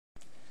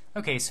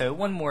Okay, so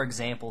one more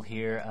example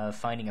here of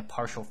finding a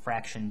partial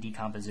fraction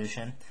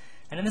decomposition.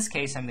 And in this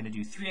case, I'm going to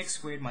do 3x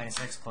squared minus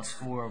x plus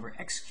 4 over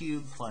x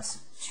cubed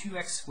plus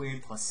 2x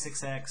squared plus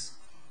 6x.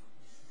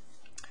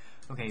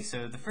 Okay,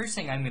 so the first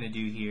thing I'm going to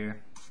do here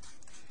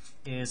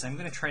is I'm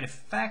going to try to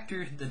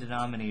factor the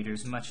denominator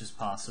as much as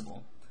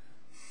possible.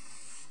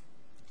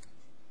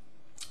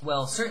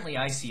 Well, certainly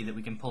I see that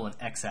we can pull an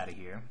x out of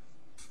here.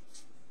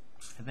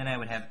 And then I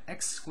would have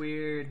x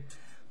squared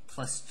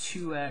plus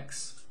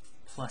 2x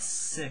plus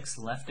 6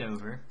 left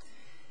over.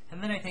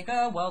 And then I think,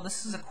 oh, well,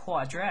 this is a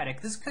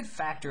quadratic. This could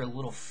factor a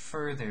little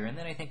further. And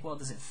then I think, well,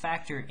 does it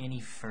factor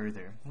any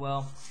further?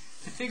 Well,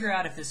 to figure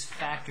out if this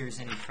factors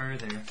any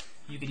further,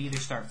 you could either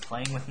start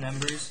playing with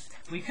numbers.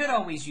 We could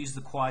always use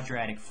the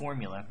quadratic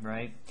formula,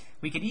 right?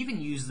 We could even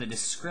use the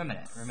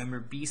discriminant. Remember,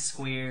 b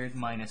squared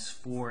minus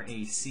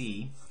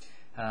 4ac.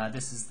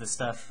 This is the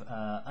stuff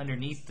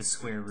underneath the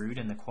square root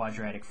in the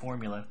quadratic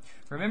formula.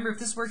 Remember, if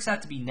this works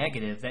out to be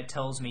negative, that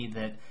tells me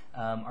that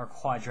our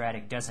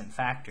quadratic doesn't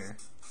factor.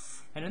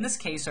 And in this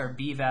case, our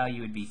b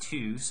value would be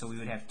 2, so we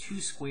would have 2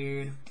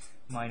 squared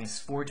minus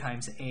 4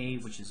 times a,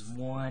 which is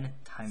 1,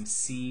 times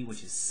c,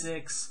 which is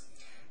 6.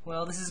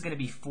 Well, this is going to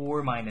be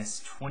 4 minus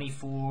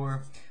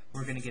 24.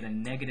 We're going to get a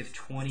negative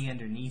 20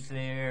 underneath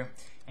there.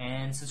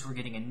 And since we're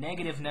getting a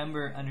negative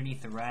number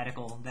underneath the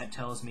radical, that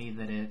tells me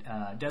that it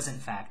doesn't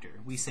factor.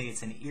 We say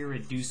it's an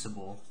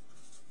irreducible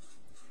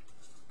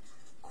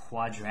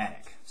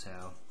quadratic.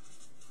 So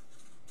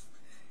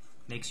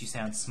makes you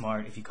sound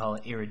smart if you call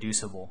it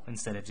irreducible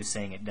instead of just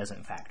saying it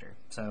doesn't factor.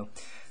 So,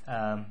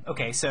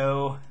 okay,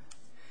 so,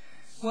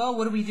 well,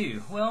 what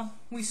do? Well,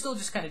 we still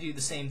just kind of do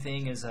the same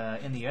thing as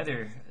in the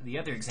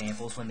other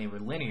examples when they were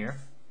linear.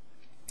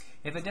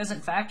 If it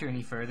doesn't factor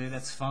any further,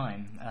 that's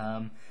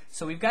fine.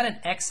 So we've got an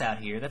x out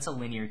here. That's a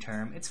linear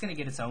term. It's going to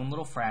get its own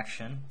little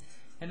fraction.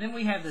 And then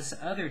we have this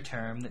other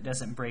term that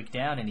doesn't break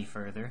down any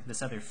further,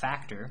 this other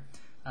factor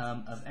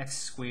of x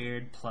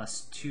squared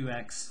plus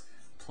 2x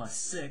plus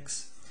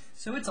 6.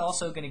 So it's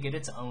also going to get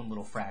its own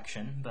little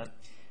fraction. But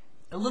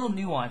a little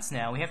nuance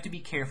now. We have to be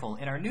careful.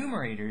 In our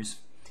numerators,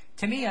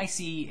 to me, I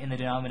see in the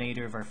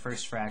denominator of our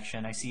first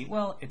fraction, I see,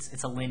 well,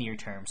 it's a linear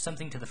term,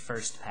 something to the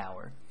first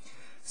power.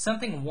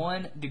 Something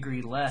 1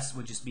 degree less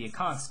would just be a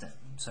constant,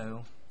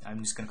 so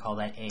I'm just going to call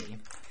that a.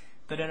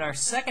 But in our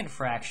second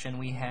fraction,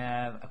 we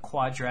have a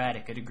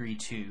quadratic, a degree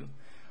 2.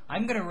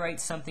 I'm going to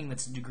write something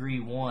that's degree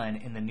 1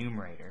 in the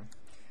numerator,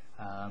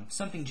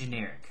 something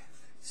generic.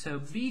 So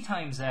b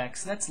times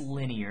x, that's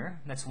linear,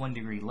 that's 1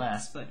 degree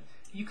less, but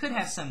you could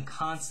have some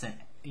constant,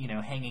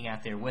 hanging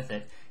out there with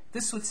it.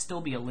 This would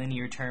still be a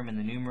linear term in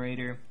the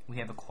numerator. We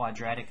have a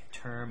quadratic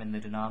term in the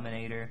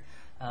denominator.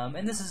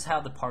 And this is how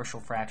the partial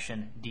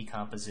fraction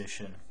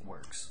decomposition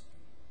works.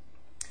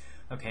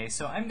 Okay,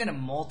 so I'm going to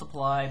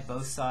multiply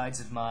both sides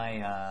of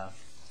my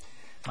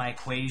my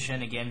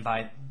equation again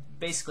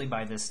basically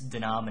by this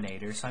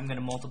denominator. So I'm going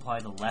to multiply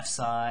the left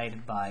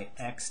side by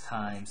x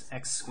times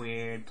x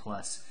squared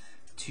plus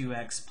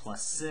 2x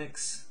plus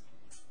 6.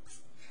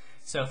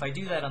 So if I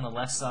do that on the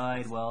left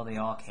side, well, they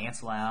all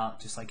cancel out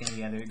just like in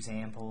the other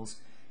examples,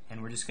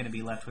 and we're just going to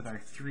be left with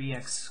our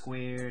 3x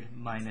squared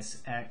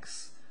minus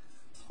x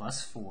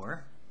plus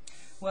 4.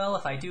 Well,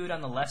 if I do it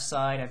on the left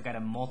side, I've got to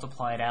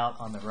multiply it out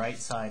on the right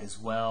side as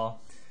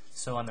well.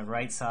 So on the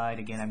right side,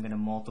 again, I'm going to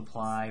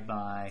multiply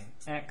by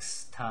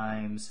x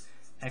times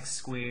x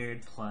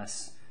squared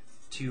plus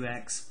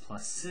 2x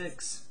plus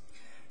 6.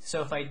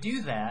 So if I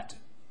do that,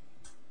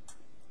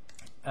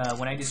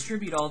 when I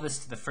distribute all this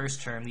to the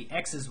first term, the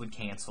x's would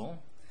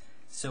cancel.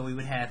 So we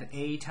would have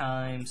a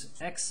times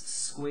x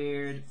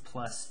squared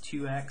plus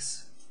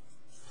 2x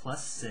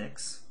plus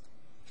 6.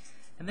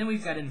 And then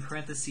we've got in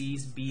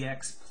parentheses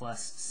bx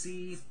plus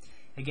c.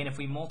 Again, if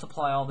we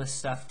multiply all this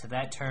stuff to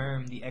that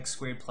term, the x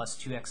squared plus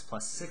 2x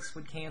plus 6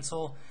 would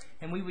cancel,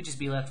 and we would just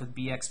be left with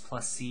bx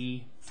plus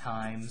c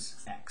times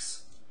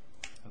x.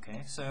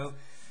 Okay, so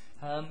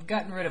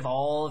gotten rid of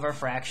all of our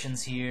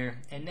fractions here,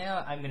 and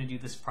now I'm going to do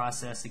this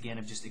process again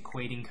of just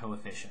equating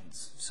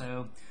coefficients.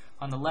 So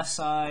on the left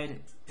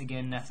side,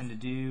 again, nothing to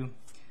do.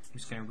 I'm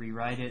just going to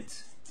rewrite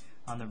it.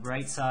 On the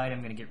right side,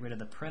 I'm going to get rid of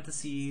the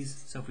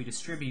parentheses. So if we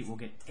distribute, we'll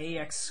get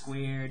ax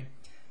squared,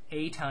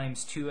 a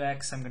times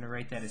 2x. I'm going to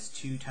write that as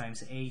 2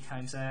 times a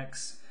times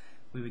x.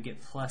 We would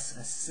get plus a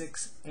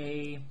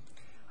 6a.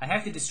 I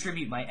have to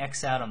distribute my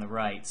x out on the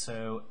right.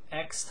 So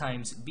x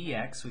times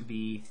bx would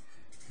be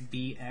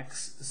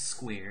bx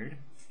squared.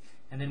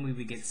 And then we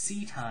would get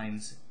c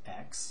times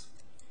x.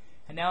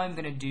 And now I'm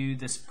going to do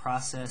this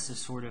process of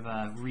sort of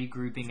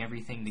regrouping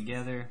everything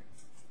together.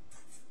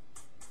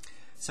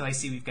 So I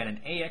see we've got an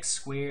ax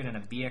squared and a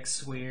bx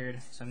squared.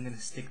 So I'm going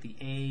to stick the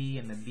a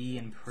and the b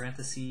in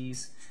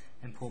parentheses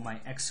and pull my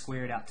x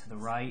squared out to the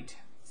right.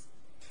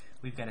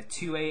 We've got a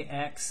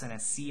 2ax and a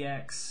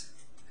cx.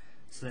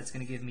 So that's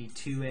going to give me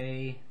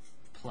 2a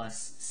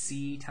plus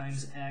c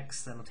times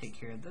x. That'll take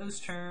care of those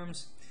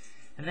terms.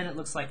 And then it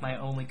looks like my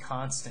only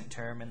constant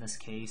term in this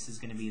case is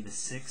going to be the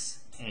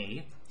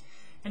 6a.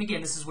 And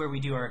again, this is where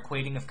we do our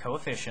equating of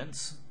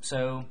coefficients.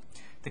 So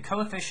The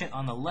coefficient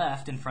on the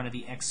left in front of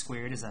the x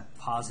squared is a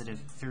positive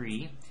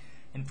 3.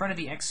 In front of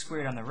the x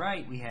squared on the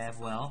right, we have,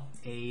 well,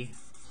 a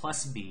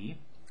plus b.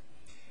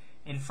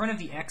 In front of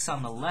the x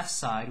on the left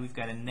side, we've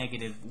got a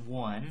negative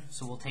 1,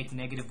 so we'll take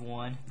negative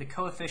 1. The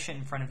coefficient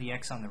in front of the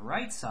x on the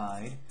right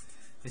side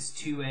is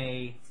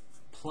 2a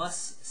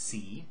plus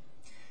c.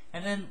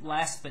 And then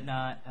last but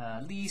not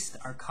least,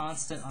 our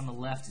constant on the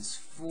left is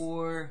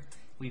 4.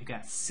 We've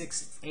got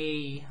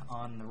 6a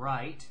on the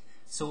right,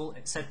 so we'll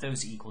set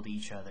those equal to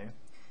each other.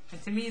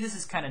 And to me, this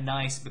is kind of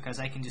nice because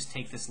I can just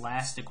take this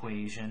last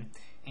equation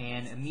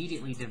and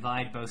immediately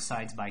divide both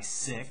sides by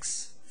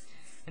 6.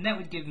 And that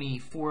would give me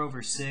 4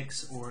 over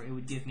 6, or it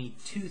would give me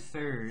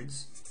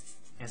 2/3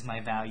 as my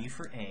value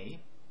for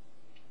a.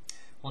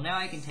 Well, now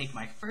I can take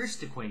my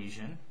first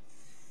equation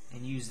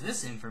and use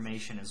this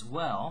information as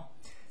well.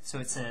 So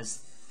it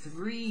says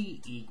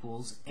 3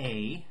 equals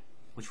a,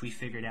 which we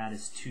figured out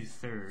is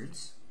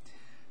 2/3,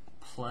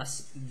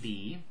 plus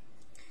b.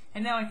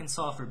 And now I can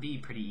solve for b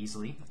pretty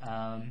easily.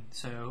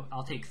 So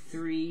I'll take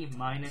 3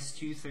 minus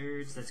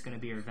 2/3. That's going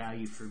to be our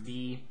value for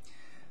b.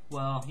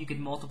 Well, you could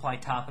multiply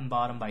top and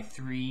bottom by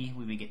 3.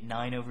 We would get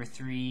 9 over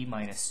 3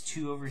 minus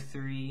 2 over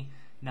 3.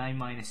 9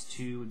 minus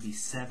 2 would be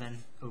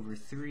 7 over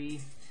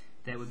 3.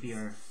 That would be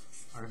our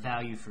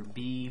value for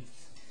b.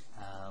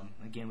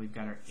 Again, we've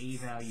got our a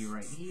value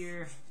right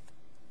here.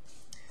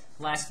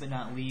 Last but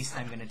not least,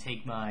 I'm going to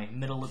take my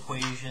middle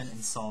equation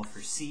and solve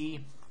for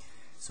c.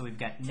 So we've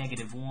got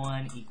negative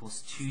 1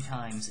 equals 2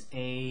 times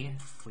a,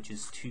 which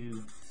is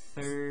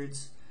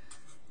 2/3,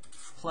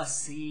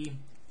 plus c.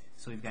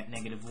 So we've got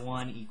negative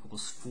 1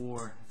 equals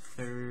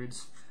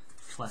 4/3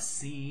 plus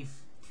c.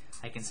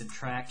 I can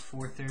subtract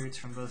 4/3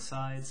 from both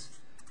sides.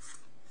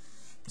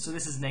 So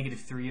this is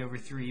negative 3 over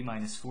 3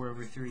 minus 4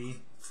 over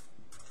 3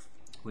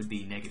 would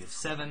be negative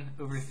 7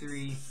 over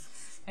 3.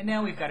 And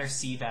now we've got our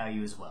c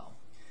value as well.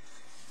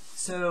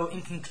 So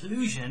in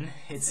conclusion,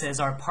 it says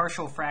our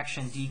partial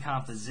fraction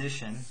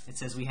decomposition, it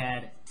says we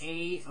had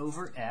a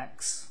over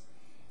x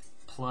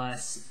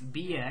plus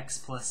bx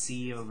plus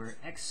c over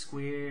x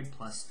squared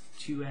plus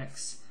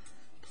 2x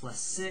plus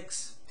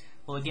 6.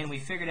 Well, again, we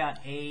figured out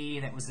a,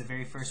 that was the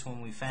very first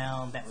one we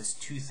found. That was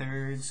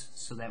 2/3,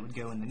 so that would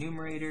go in the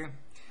numerator.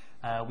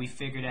 We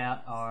figured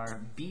out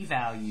our b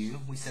value.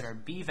 We said our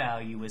b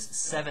value was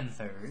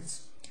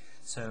 7/3.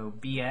 So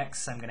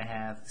bx, I'm going to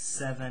have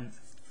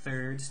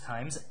 7/3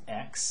 times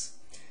x.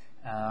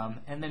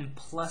 And then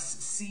plus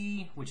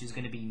c, which is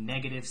going to be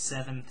negative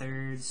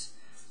 7/3.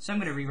 So I'm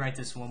going to rewrite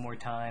this one more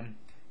time.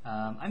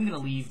 I'm going to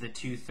leave the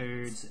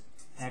 2/3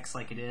 x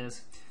like it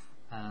is.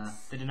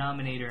 The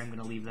denominator, I'm going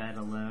to leave that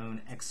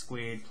alone. X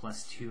squared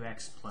plus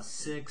 2x plus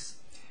 6.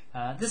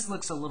 This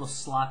looks a little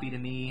sloppy to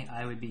me.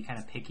 I would be kind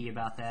of picky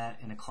about that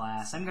in a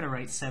class. I'm going to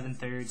write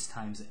 7/3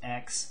 times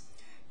x.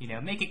 You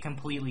know, make it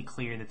completely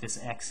clear that this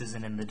x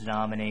isn't in the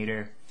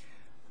denominator.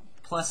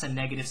 Plus a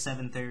negative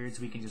 7/3,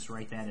 we can just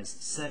write that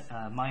as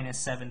minus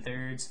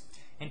 7/3.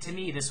 And to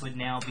me, this would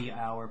now be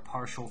our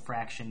partial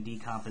fraction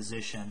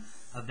decomposition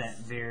of that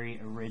very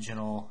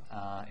original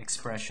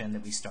expression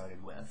that we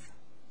started with.